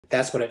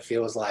That's what it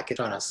feels like. It's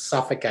trying to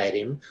suffocate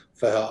him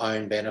for her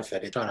own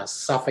benefit. It's trying to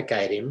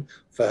suffocate him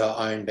for her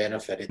own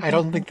benefit. I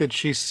don't think that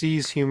she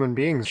sees human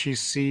beings. She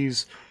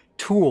sees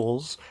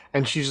tools,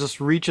 and she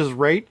just reaches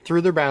right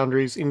through their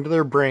boundaries into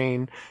their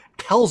brain,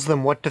 tells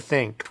them what to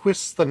think,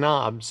 twists the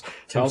knobs, and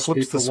Tells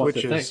flips the people what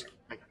to switches.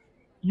 think.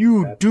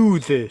 You do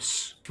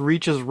this.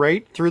 Reaches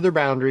right through their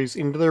boundaries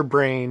into their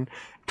brain,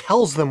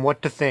 tells them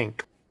what to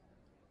think.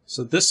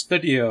 So this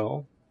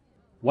video,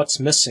 what's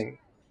missing?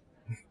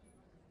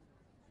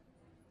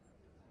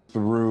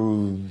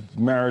 Through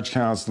marriage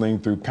counseling,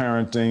 through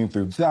parenting,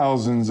 through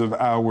thousands of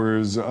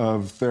hours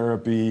of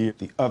therapy,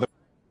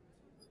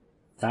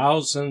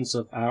 Thousands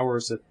of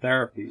hours of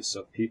therapy.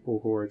 So people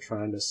who are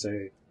trying to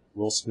say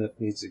Will Smith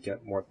needs to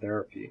get more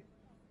therapy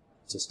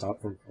to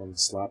stop him from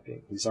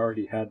slapping. He's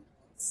already had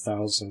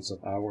thousands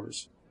of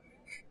hours.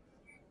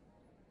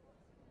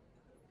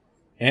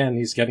 And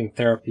he's getting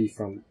therapy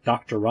from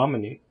Dr.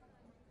 Ramani.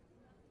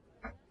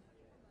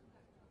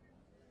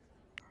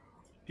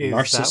 Is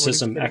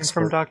Narcissism that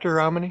expert from Dr.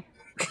 Ramani?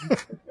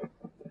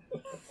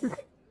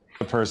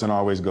 the person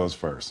always goes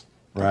first,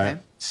 right?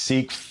 Okay.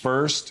 Seek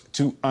first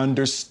to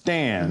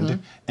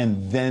understand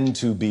and then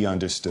to be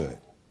understood.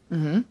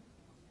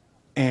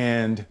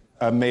 And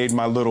I made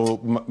my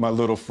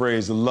little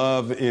phrase,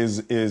 love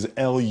is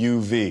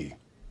LUV.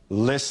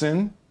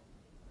 Listen,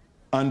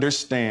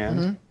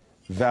 understand,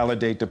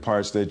 validate the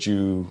parts that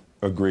you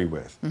agree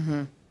with.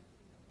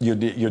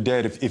 You're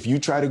dead. If you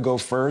try to go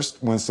first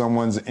when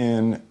someone's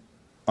in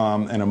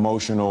an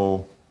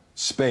emotional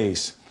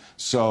space.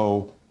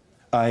 So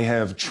I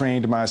have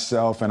trained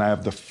myself and I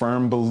have the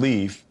firm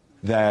belief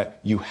that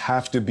you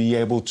have to be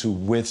able to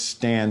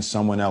withstand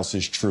someone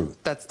else's truth.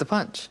 That's the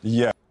punch.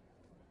 Yeah.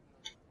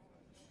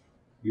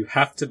 You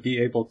have to be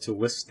able to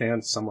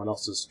withstand someone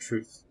else's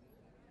truth.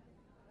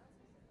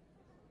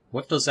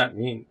 What does that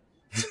mean?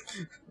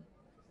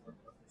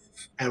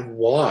 And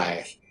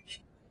why?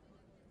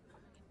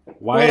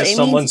 Why Well, is it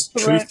someone's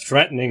means truth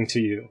threatening to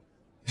you?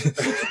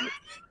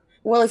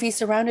 Well, if he's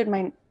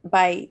surrounded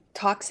by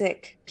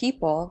toxic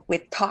people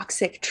with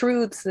toxic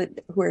truths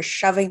who are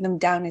shoving them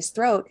down his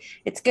throat,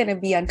 it's going to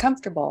be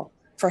uncomfortable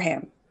for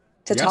him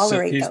to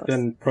tolerate if those. he's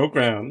been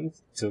programmed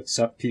to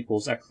accept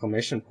people's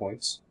exclamation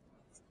points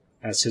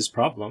as his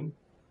problem,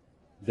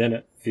 then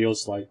it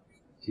feels like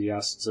he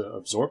has to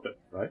absorb it,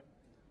 right?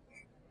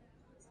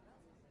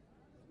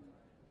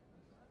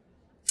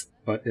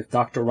 But if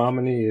Dr.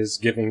 Ramani is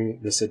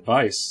giving this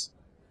advice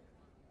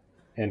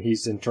and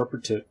he's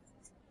interpreted,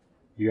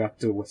 you have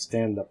to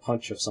withstand the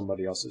punch of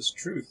somebody else's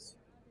truth.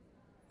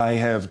 I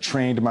have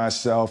trained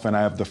myself and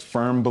I have the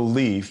firm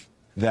belief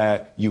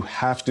that you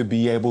have to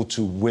be able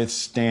to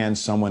withstand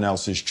someone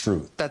else's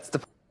truth.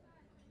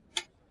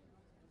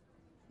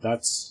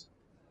 That's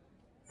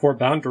for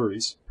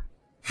boundaries.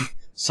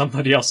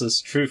 Somebody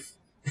else's truth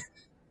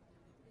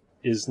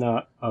is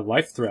not a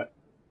life threat.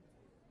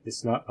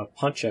 It's not a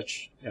punch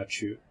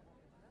at you.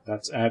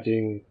 That's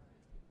adding...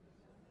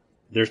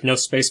 There's no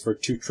space for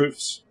two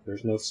truths.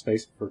 There's no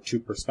space for two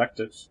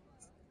perspectives.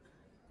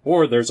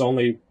 Or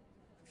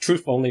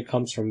truth only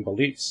comes from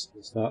beliefs.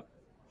 It's not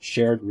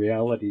shared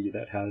reality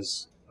that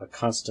has a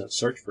constant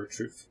search for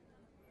truth.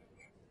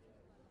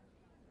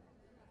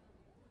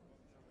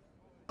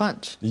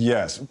 Punch.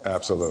 Yes,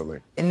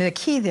 absolutely. And the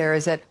key there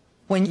is that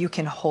when you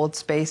can hold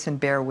space and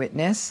bear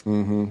witness,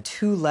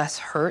 two less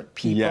hurt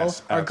people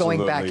are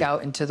going back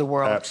out into the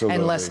world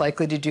and less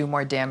likely to do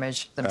more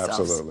damage themselves.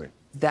 Absolutely.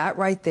 That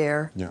right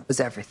there was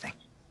everything.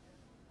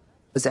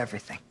 Was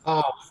everything.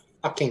 Oh,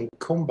 fucking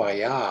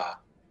kumbaya.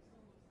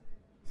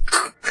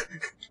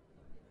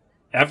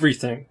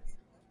 Everything.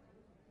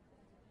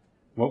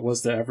 What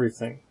was the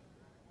everything?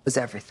 Was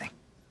everything.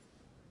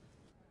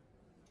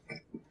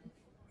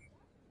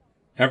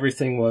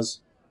 Everything was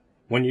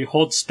when you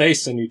hold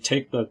space and you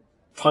take the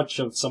punch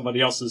of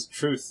somebody else's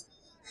truth,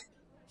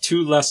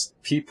 two less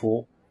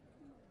people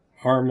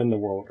harm in the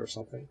world or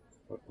something.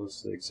 What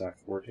was the exact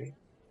wording?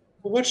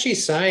 Well, what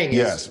she's saying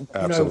yes, is,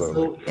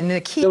 absolutely. And the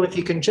key, if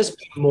you can just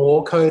be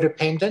more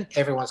codependent,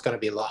 everyone's going to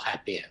be a lot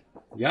happier.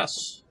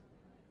 Yes.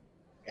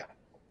 Yeah.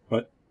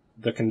 But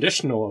the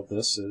conditional of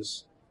this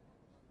is...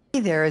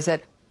 there is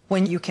that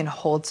when you can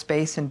hold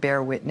space and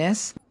bear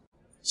witness.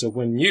 So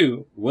when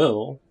you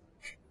will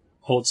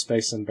hold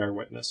space and bear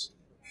witness,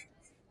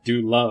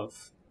 do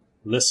love,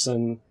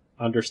 listen,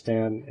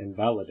 understand, and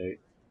validate,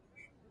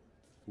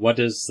 what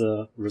is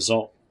the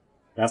result?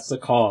 That's the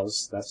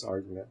cause. That's the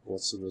argument.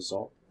 What's the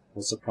result?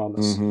 What's the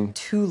promise?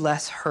 Two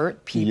less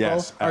hurt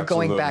people are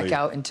going back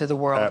out into the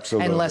world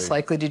and less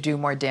likely to do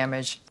more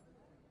damage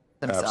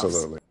themselves.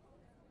 Absolutely.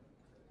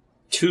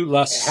 Two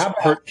less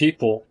hurt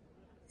people.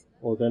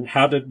 Well, then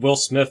how did Will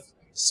Smith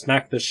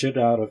smack the shit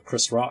out of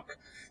Chris Rock?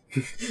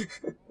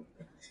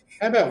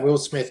 How about Will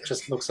Smith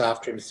just looks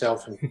after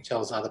himself and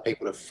tells other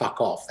people to fuck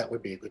off? That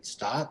would be a good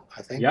start,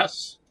 I think.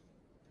 Yes.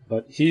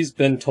 But he's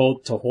been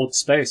told to hold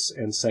space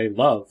and say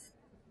love,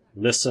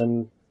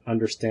 listen,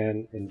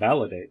 understand, and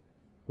validate.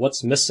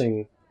 What's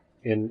missing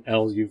in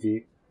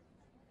LUV?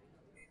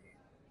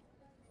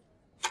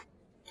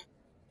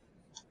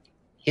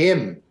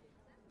 Him.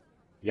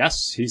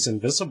 Yes, he's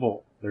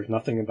invisible. There's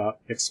nothing about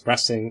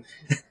expressing,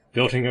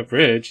 building a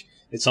bridge.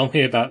 It's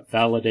only about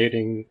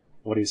validating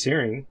what he's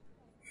hearing,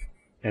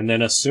 and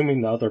then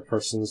assuming the other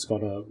person's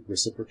going to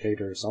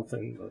reciprocate or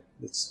something. But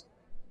it's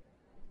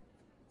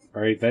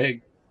very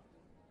vague.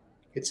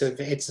 It's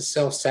a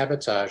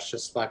self-sabotage,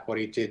 just like what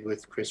he did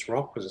with Chris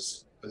Rock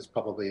was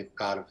probably a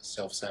part of a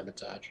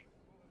self-sabotage.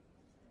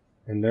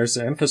 And there's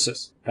the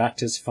emphasis.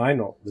 That is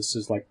final. This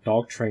is like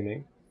dog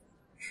training.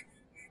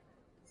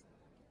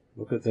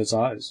 Look at those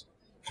eyes.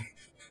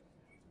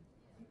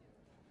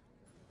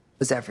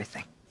 Was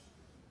everything.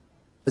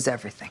 Was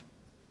everything.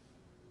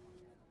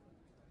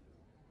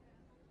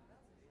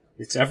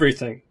 It's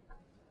everything.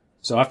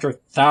 So after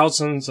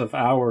thousands of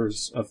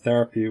hours of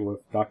therapy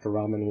with Dr.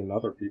 Ramani and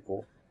other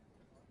people,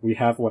 we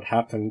have what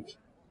happened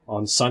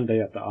on Sunday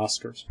at the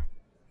Oscars.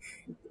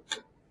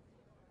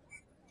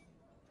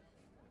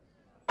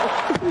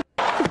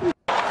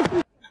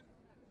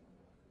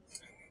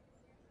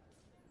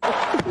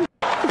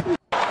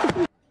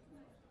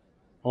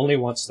 Only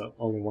once though,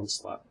 only one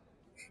slap.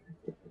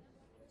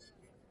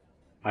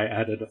 I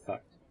added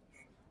effect.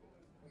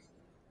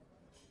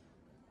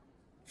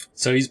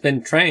 So he's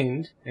been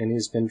trained, and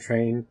he's been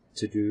trained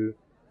to do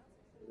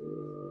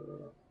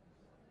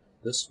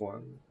this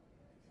one.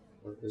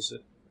 Or is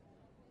it?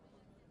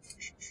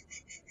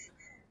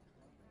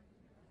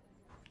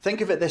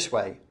 Think of it this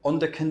way.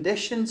 Under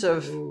conditions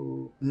of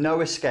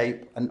no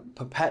escape and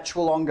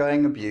perpetual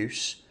ongoing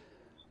abuse,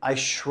 I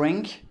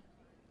shrink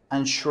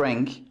and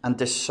shrink and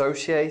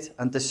dissociate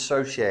and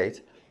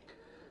dissociate.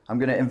 I'm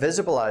going to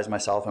invisibilize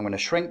myself. I'm going to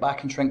shrink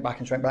back and shrink back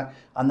and shrink back.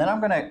 And then I'm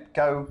going to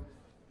go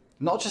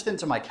not just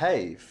into my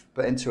cave,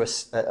 but into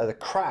a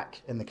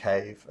crack in the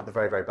cave at the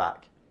very, very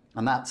back.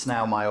 And that's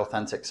now my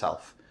authentic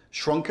self.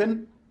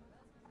 Shrunken,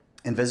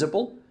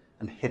 invisible,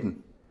 and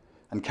hidden,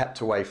 and kept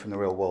away from the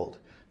real world.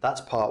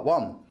 That's part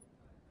one.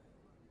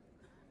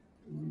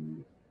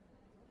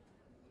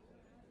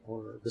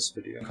 Or this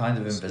video. You kind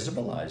of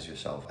invisibilize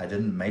yourself. I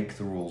didn't make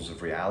the rules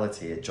of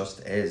reality. It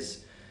just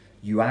is.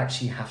 You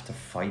actually have to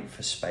fight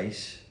for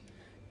space.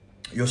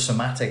 Your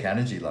somatic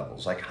energy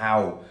levels, like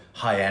how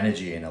high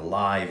energy and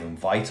alive and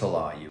vital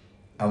are you?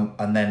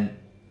 And then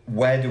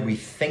where do we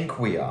think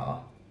we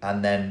are?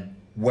 And then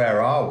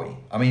where are we?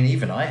 I mean,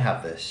 even I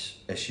have this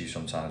issue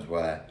sometimes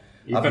where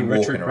I'll be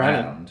walking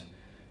around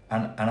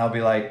and I'll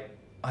be like,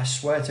 I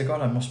swear to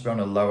God, I must be on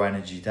a low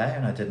energy day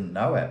and I didn't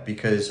know it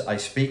because I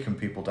speak and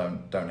people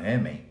don't hear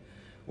me.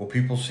 Or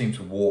people seem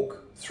to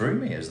walk through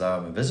me as though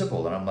I'm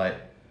invisible. And I'm like,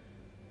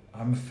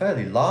 I'm a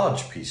fairly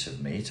large piece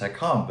of meat. I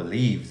can't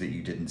believe that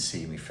you didn't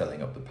see me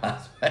filling up the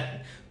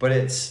pathway. But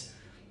it's,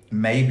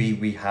 maybe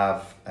we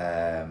have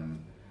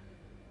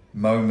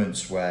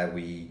moments where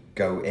we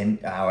go in,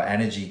 our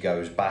energy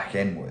goes back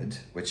inward,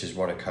 which is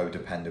what a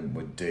codependent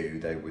would do.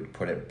 They would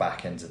put it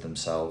back into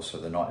themselves so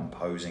they're not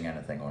imposing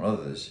anything on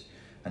others.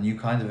 And you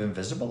kind of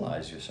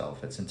invisibilize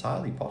yourself. It's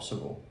entirely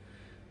possible.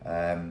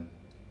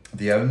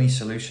 The only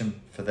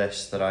solution for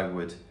this that I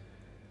would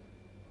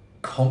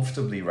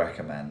comfortably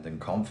recommend and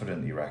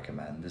confidently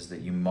recommend is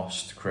that you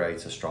must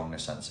create a stronger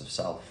sense of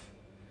self.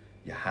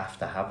 You have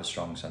to have a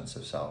strong sense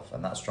of self,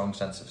 and that strong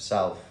sense of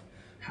self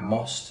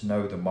must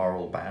know the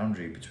moral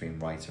boundary between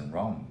right and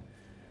wrong.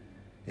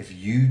 If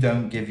you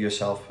don't give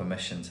yourself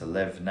permission to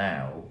live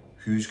now,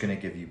 who's going to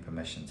give you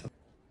permission to?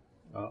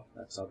 Oh,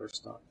 that's other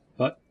stuff.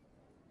 But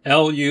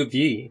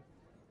LUV,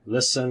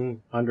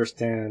 listen,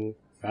 understand,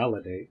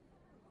 validate.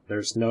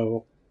 There's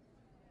no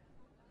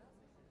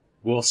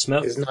Will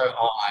Smith. There's no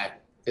I.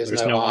 There's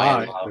no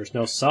I. There's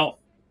no self.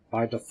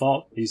 By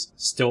default, he's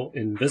still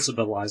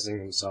invisibilizing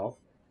himself.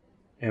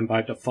 And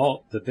by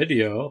default, the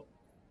video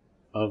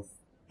of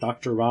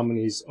Dr.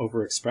 Ramani's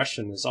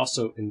overexpression is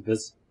also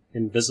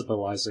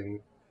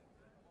invisibilizing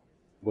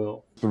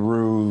Will.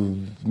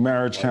 Through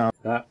marriage count.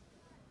 That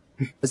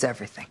was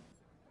everything.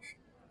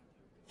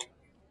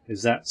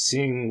 Is that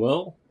seeing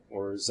Will,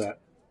 or is that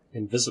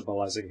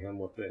invisibilizing him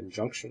with the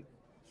injunction?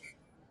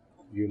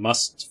 You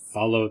must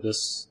follow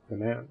this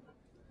command.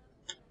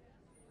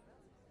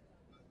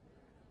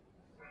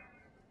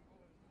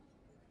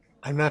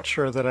 I'm not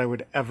sure that I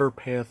would ever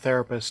pay a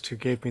therapist who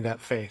gave me that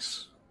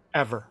face.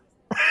 Ever.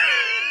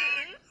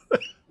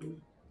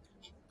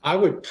 I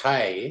would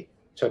pay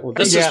to... Well,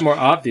 this is more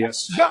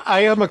obvious. No,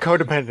 I am a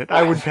codependent.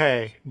 I would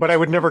pay, but I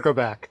would never go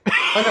back.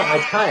 Oh, no,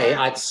 I'd pay,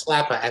 I'd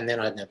slap her, and then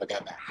I'd never go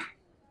back.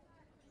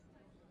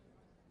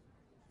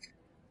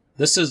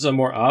 This is a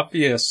more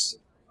obvious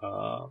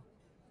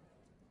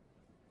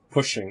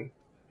pushing,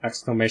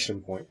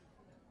 exclamation point.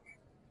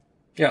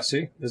 Yeah,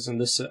 see? Isn't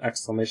this an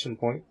exclamation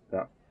point?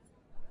 Yeah.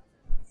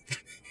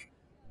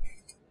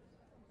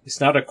 It's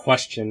not a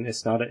question,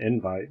 it's not an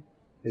invite,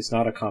 it's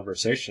not a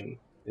conversation,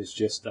 it's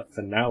just a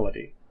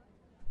finality.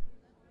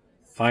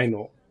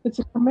 Final. It's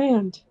a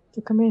command. It's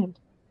a command.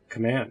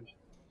 Command.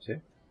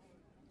 See?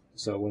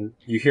 So when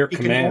you hear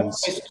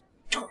commands...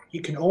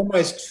 You can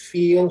almost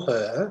feel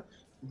her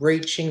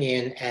reaching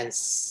in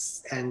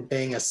and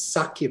being a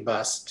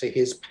succubus to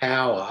his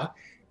power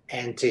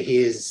and to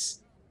his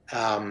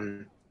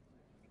I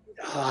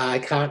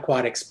can't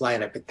quite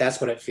explain it, but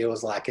that's what it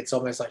feels like. It's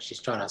almost like she's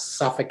trying to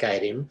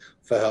suffocate him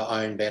for her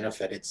own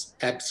benefit. It's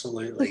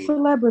absolutely The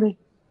celebrity.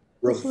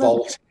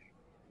 revolting.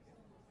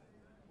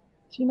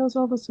 She knows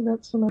all the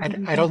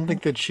celebrities. I don't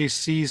think that she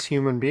sees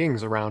human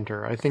beings around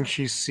her. I think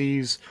she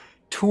sees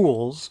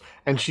tools,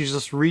 and she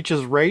just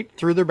reaches right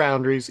through their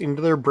boundaries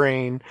into their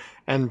brain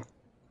and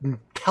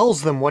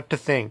tells them what to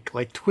think,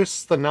 like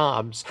twists the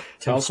knobs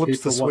and flips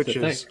the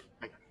switches.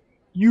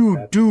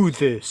 You do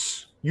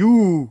this.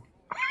 You.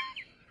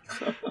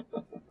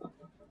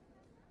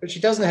 But she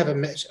doesn't have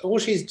a. All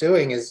she's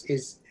doing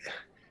is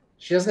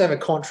she doesn't have a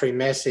contrary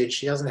message.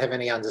 She doesn't have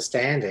any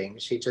understanding.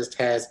 She just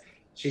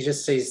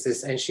sees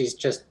this, and she's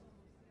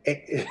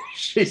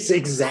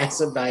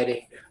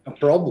exacerbating a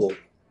problem.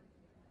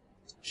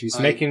 She's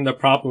making the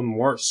problem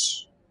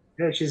worse.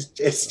 Yeah,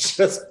 it's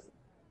just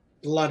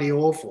bloody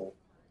awful.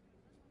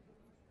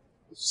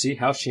 See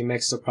how she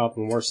makes the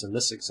problem worse in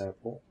this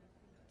example.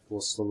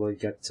 We'll slowly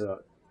get to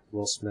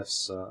Will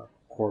Smith's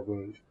core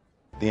wound.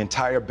 The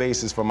entire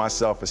basis for my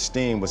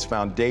self-esteem was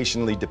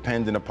foundationally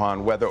dependent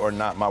upon whether or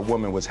not my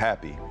woman was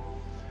happy.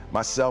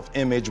 My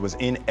self-image was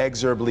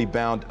inexorably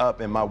bound up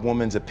in my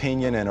woman's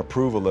opinion and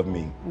approval of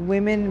me.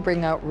 Women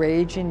bring out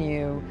rage in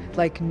you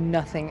like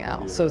nothing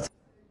else. So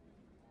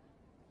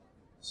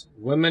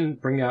women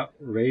bring out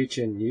rage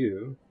in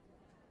you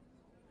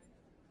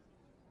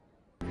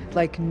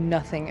like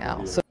nothing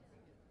else. So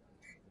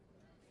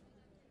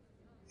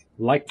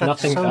like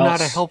nothing else. That's so not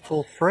a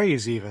helpful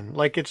phrase even.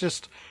 Like it's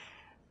just...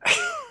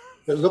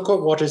 But look at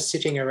what is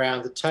sitting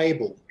around the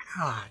table.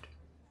 God.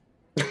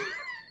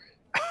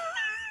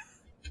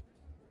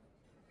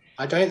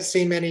 I don't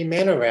see many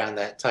men around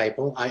that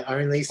table. I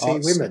only see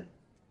women.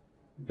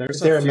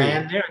 Is there a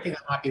man there? I think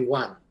there might be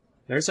one.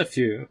 There's a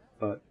few,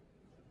 but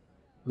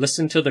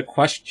listen to the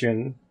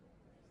question.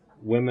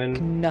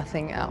 Women...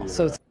 Nothing else.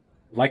 So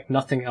like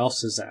nothing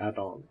else is an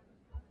add-on.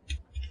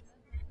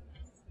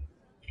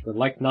 But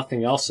like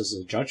nothing else is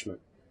a judgment.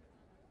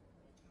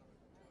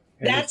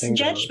 That's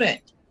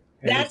judgment.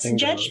 That's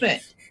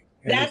judgment.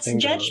 That's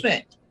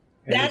judgment.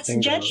 That's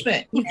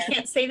judgment. You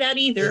can't say that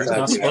either. You're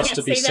not supposed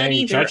to be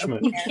saying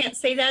judgment. You can't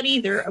say that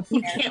either.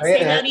 You can't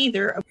say that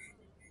either.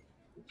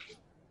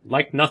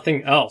 Like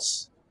nothing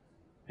else.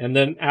 And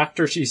then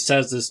after she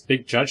says this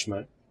big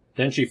judgment,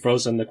 then she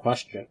throws in the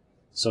question.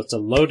 So it's a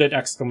loaded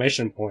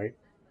exclamation point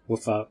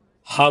with a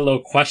hollow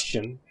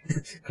question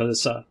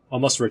because it's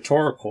almost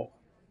rhetorical.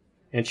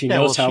 And she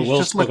knows how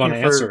Will's going to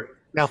answer it.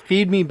 Now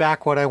feed me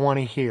back what I want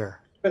to hear.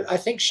 But I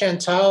think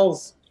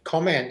Chantal's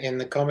comment in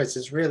the comments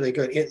is really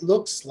good. It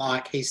looks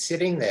like he's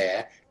sitting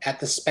there at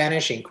the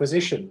Spanish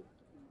Inquisition.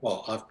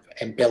 Well, I've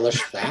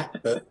embellished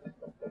that, but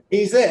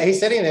he's there. He's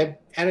sitting there,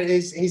 and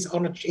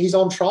he's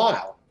on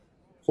trial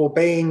for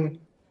being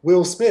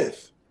Will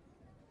Smith.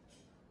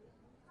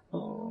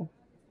 Oh,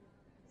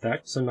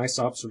 that's a nice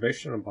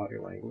observation of body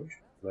language.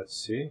 Let's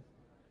see.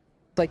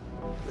 Like,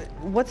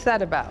 what's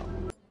that about?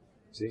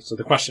 See, so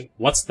the question,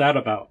 what's that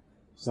about?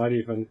 It's not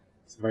even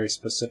very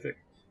specific.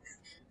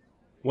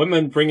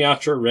 Women bring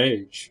out your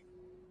rage.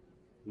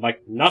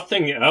 Like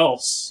nothing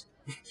else.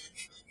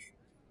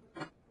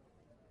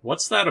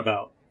 What's that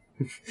about?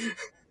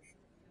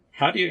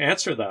 How do you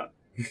answer that?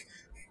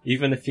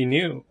 Even if you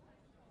knew.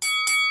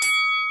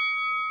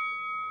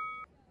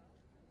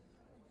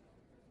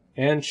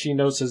 And she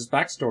knows his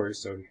backstory,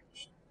 so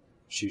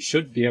she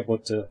should be able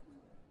to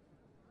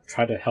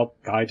try to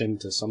help guide him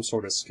to some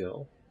sort of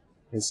skill.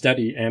 Instead,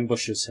 he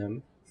ambushes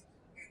him.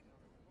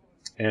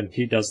 And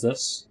he does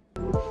this.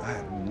 I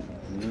have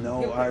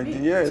no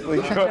idea. He's just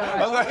looking,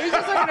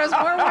 there's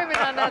more women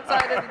on that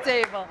side of the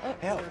table.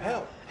 Help,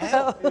 help,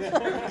 help.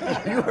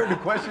 You heard the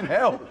question,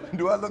 help.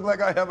 Do I look like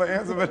I have an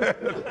answer for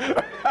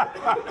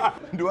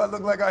that? Do I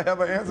look like I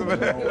have an answer for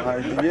that? No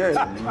idea,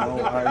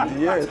 no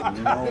idea,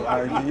 no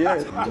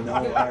idea,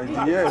 no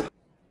idea.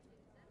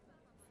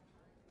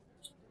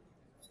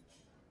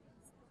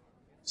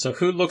 So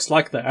who looks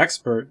like the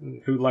expert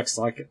and who looks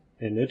like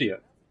an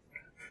idiot?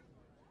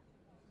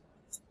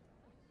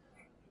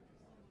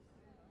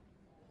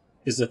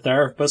 Is the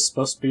therapist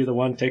supposed to be the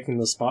one taking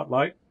the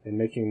spotlight and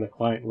making the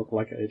client look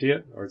like an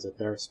idiot? Or is the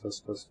therapist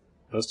supposed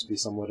to be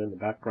somewhat in the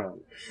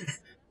background?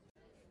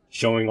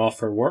 Showing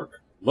off her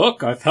work.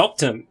 Look, I've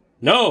helped him.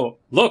 No,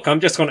 look, I'm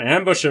just going to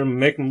ambush him and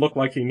make him look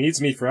like he needs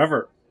me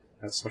forever.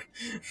 That's what...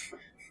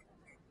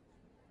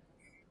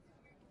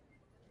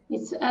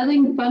 It's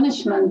adding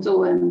punishment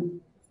to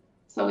him.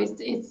 So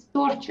it's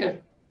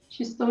torture.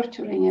 She's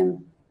torturing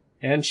him.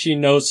 And she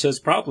knows his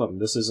problem.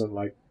 This isn't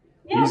like...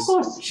 Yeah, of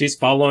course. She's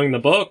following the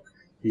book.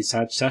 He's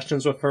had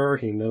sessions with her.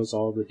 He knows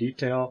all the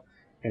detail.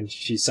 And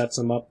she sets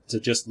him up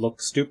to just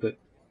look stupid.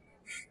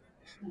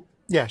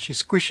 Yeah, she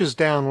squishes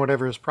down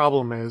whatever his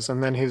problem is,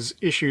 and then his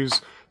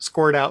issues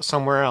squirt out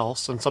somewhere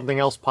else, and something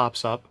else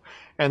pops up.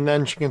 And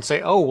then she can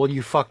say, oh, well,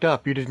 you fucked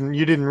up. You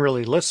didn't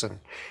really listen.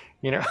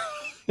 You know,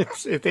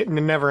 it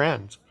never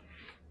ends.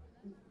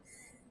 Do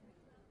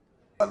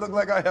I look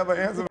like I have an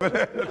answer for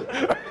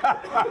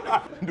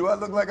that? Do I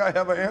look like I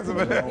have an answer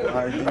for that? No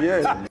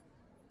idea.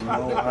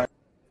 No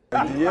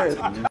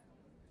idea.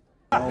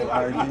 No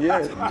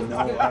idea.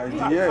 No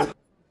idea.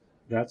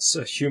 That's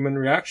a human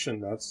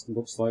reaction. That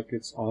looks like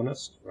it's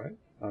honest, right?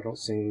 I don't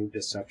see any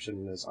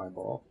deception in his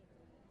eyeball.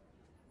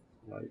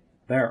 Like,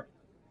 there.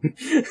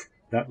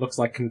 That looks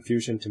like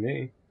confusion to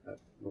me. That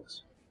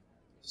looks...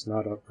 It's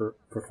not a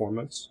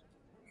performance.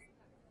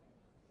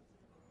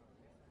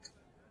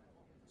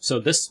 So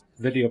this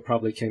video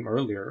probably came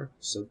earlier,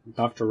 so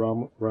Dr.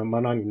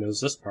 Ramani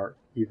knows this part,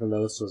 even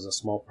though this was a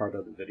small part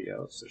of the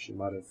video, so she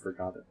might have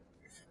forgot it.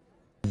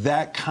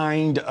 That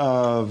kind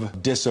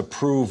of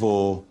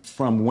disapproval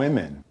from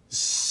women,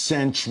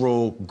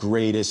 central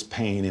greatest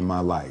pain in my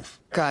life.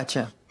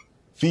 Gotcha.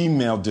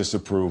 Female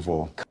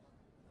disapproval.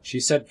 She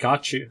said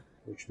got you,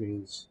 which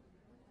means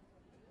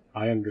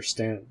I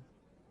understand.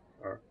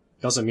 Or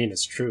doesn't mean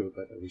it's true,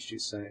 but at least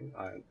she's saying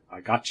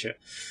I got you.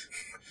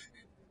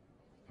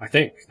 I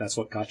think that's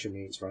what gotcha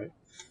means, right?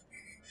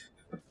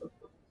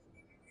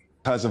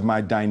 Because of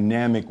my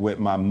dynamic with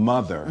my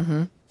mother.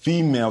 Mm-hmm.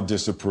 Female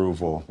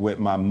disapproval with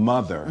my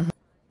mother. Mm-hmm.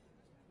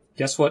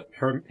 Guess what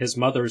his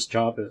mother's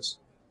job is?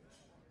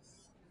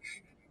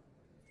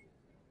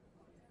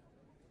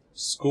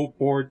 School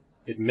board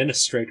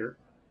administrator.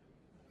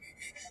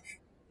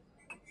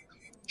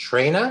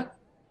 Trina?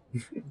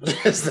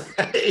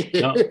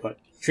 No, but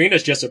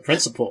Trina's just a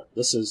principal.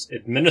 This is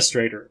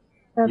administrator.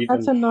 That's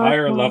Even a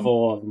higher one.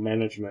 level of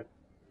management.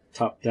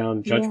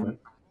 Top-down judgment.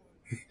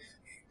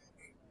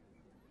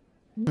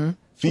 Mm-hmm.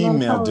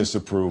 Female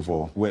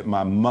disapproval with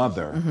my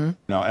mother. Mm-hmm.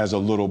 Now, as a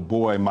little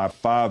boy, my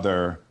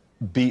father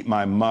beat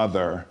my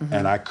mother, mm-hmm.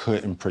 and I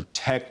couldn't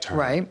protect her.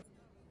 Right.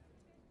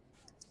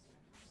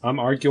 I'm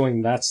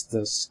arguing that's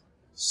the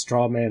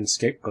straw man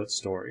scapegoat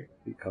story,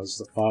 because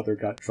the father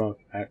got drunk,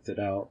 acted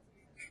out,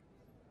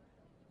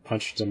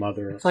 punched the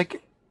mother. It's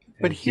like,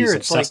 but here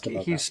it's like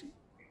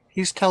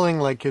he's telling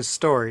like his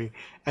story,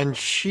 and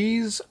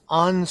she's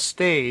on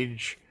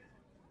stage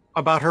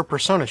about her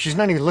persona. She's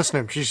not even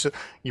listening. She's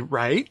you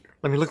right?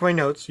 Let me look at my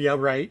notes. Yeah,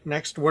 right.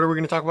 Next, what are we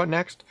going to talk about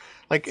next?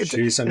 Like it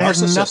has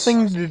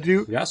nothing to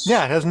do. Yes.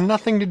 Yeah, it has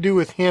nothing to do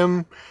with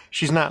him.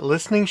 She's not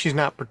listening. She's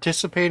not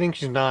participating.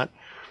 She's not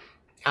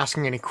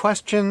asking any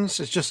questions.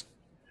 It's just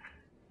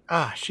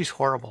she's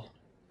horrible.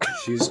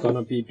 She's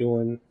gonna be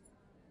doing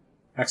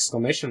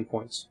exclamation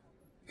points.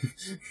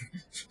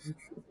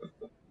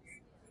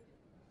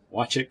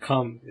 Watch it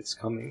come. It's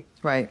coming.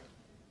 Right.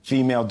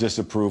 Female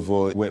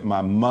disapproval with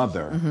my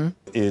mother mm-hmm.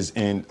 is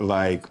in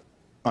like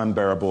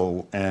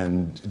unbearable,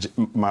 and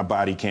my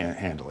body can't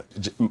handle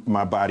it.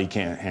 My body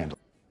can't handle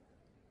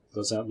it.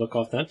 Does that look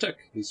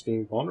authentic? He's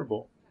being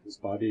vulnerable. His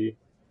body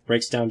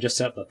breaks down just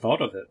at the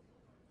thought of it.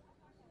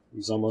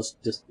 He's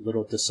almost a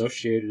little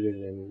dissociated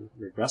and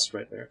regressed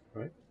right there,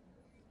 right?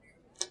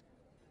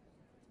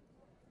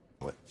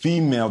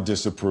 Female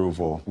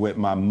disapproval with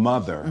my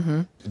mother,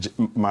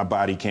 mm-hmm. My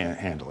body can't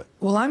handle it.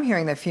 Well, I'm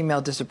hearing that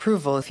female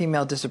disapproval.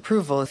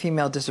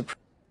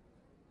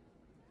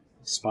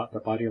 Spot the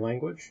body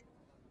language?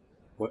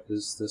 What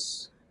is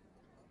this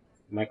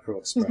micro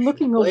expression? She's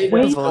looking away. I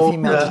believe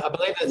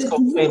it's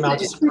called female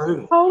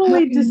disapproval.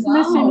 Totally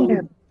dismissing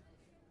him.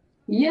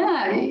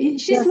 Yeah,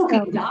 she's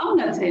looking down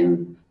at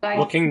him. Like,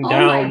 looking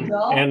down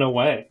and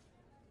away.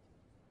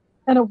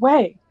 And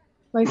away.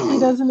 Like he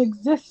doesn't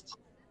exist.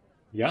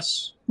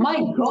 Yes. My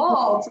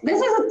God,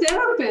 this is a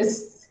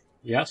therapist.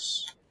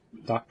 Yes.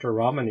 Dr.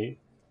 Ramani.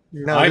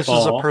 No,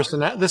 Eyeball.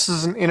 This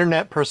is an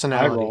internet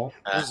personality. Eyeball.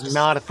 This is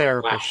not a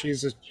therapist. Wow.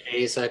 She's a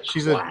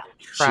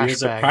trash She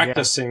is a bag,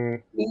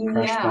 practicing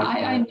trash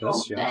bag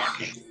therapist, yes.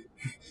 Yes.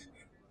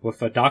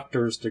 With a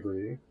doctor's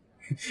degree.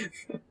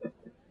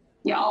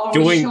 Yeah,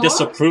 doing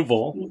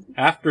disapproval.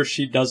 After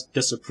she does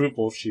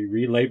disapproval, she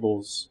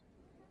relabels.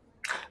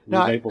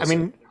 No, I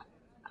mean,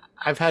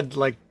 I've had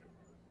like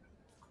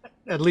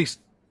at least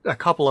a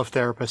couple of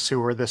therapists who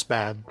were this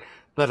bad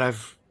that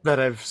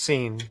I've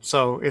seen.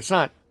 So it's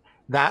not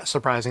that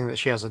surprising that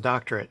she has a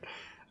doctorate.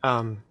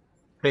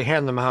 They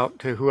hand them out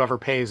to whoever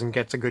pays and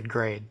gets a good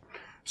grade.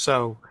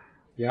 So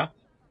yeah.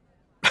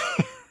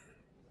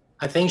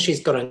 I think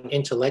she's got an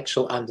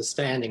intellectual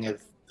understanding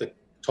of the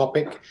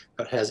topic,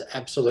 but has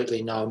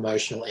absolutely no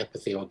emotional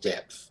empathy or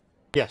depth.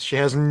 Yes, she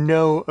has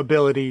no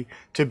ability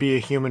to be a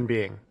human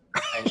being.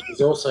 And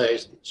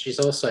she's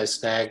also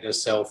snagged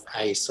herself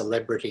a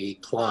celebrity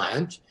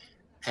client,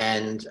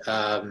 and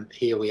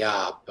here we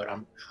are. But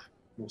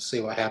we'll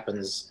see what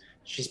happens.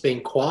 She's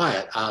been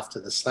quiet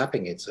after the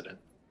slapping incident,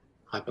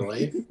 I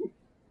believe.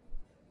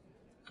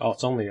 Oh,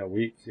 it's only a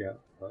week, yeah.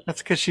 But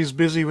that's because she's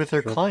busy with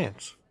her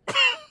clients.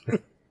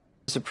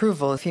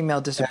 Disapproval,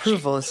 female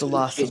disapproval, is the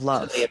loss of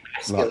love.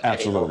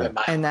 Absolutely.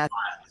 And that.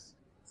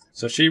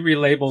 So she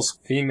relabels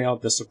female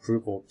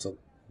disapproval to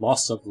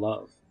loss of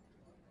love.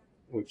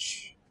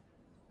 Which,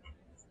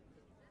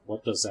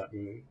 what does that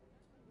mean?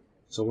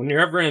 So when you're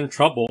ever in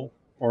trouble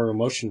or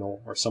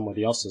emotional, or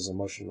somebody else is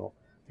emotional,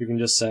 you can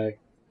just say,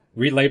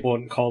 relabel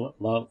it and call it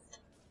love.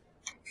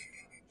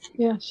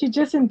 Yeah, she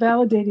just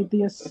invalidated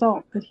the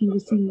assault that he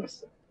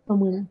receives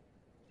from women.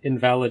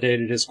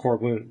 Invalidated his core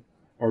wound,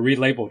 or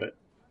relabeled it.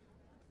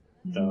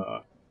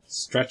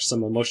 stretch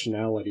some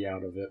emotionality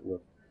out of it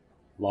with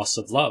loss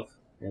of love.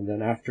 And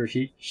then after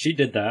she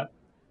did that,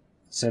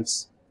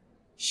 since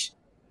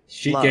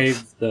she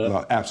gave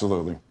the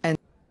absolutely and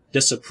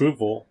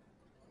disapproval,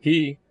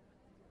 he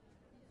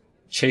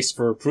chased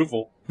for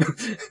approval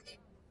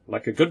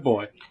like a good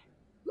boy.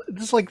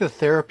 This is like the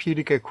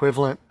therapeutic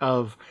equivalent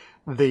of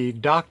the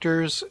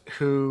doctors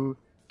who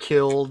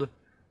killed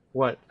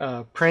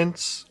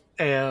Prince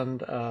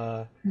and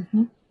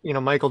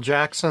Michael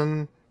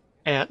Jackson,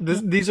 and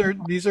these are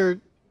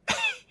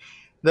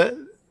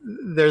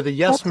they're the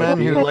yes men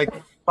who like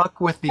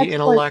fuck with the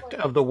intellect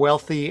of the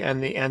wealthy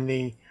and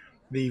the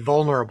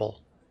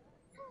vulnerable.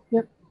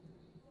 Yep.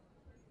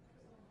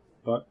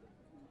 But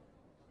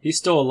he's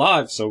still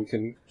alive, so we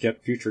can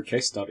get future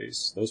case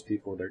studies. Those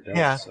people, they're dead.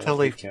 Yeah, so till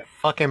they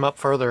fuck him up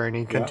further and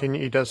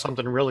he does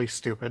something really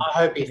stupid.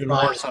 I hope he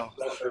finds a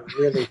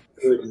really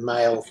good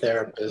male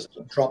therapist,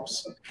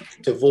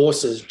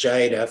 divorces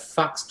Jada,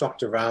 fucks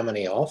Dr.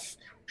 Ramani off,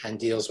 and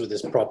deals with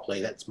this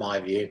properly. That's my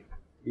view.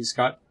 He's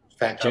got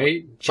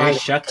Jay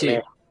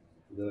Shetty,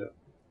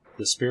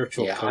 the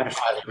spiritual coach. I'd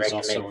highly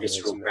recommend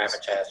Visceral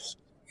Gravitas.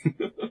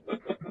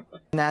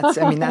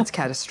 That's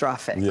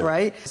catastrophic,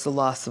 right? It's the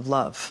loss of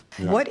love.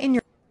 Yeah. What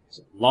in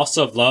loss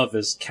of love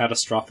is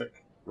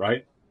catastrophic,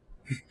 right?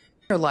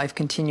 your life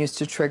continues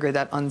to trigger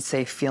that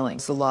unsafe feeling?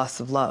 It's the loss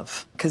of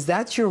love, because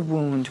that's your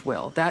wound,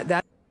 Will.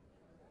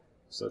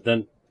 So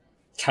then,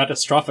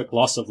 catastrophic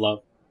loss of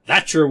love.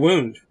 That's your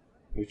wound,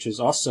 which is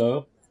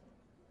also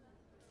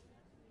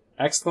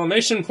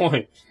exclamation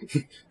point. How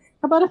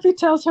about if he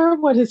tells her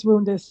what his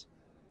wound is?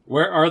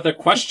 Where are the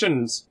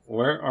questions?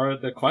 Where are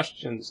the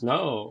questions?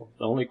 No,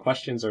 the only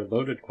questions are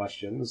loaded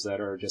questions that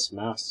are just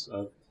mass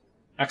of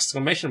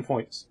exclamation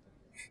points,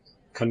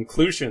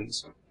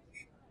 conclusions,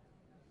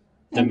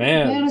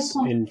 demands,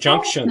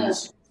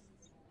 injunctions.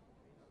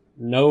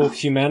 No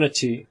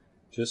humanity,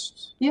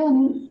 just...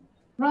 Yeah,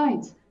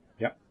 right.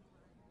 Yeah.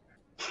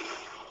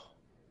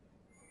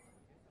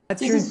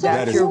 That is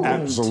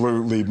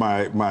absolutely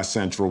my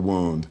central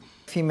wound.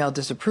 Female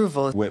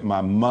disapproval. With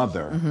my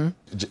mother,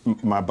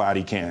 my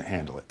body can't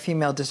handle it.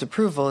 Female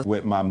disapproval.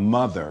 With my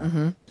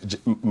mother,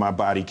 my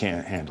body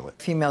can't handle it.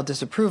 Female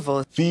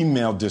disapproval.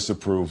 Female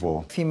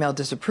disapproval. Female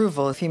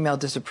disapproval. Female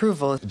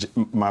disapproval.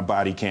 My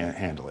body can't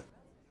handle it.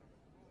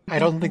 I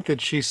don't think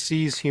that she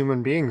sees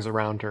human beings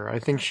around her. I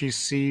think she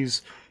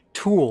sees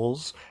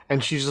tools,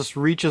 and she just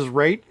reaches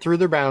right through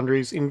their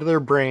boundaries into their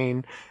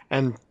brain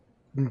and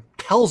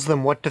tells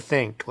them what to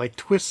think, like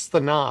twists the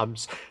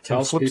knobs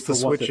and flips the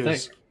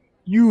switches.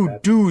 You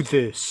do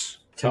this.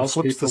 Tells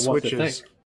flips people the switches. What to think.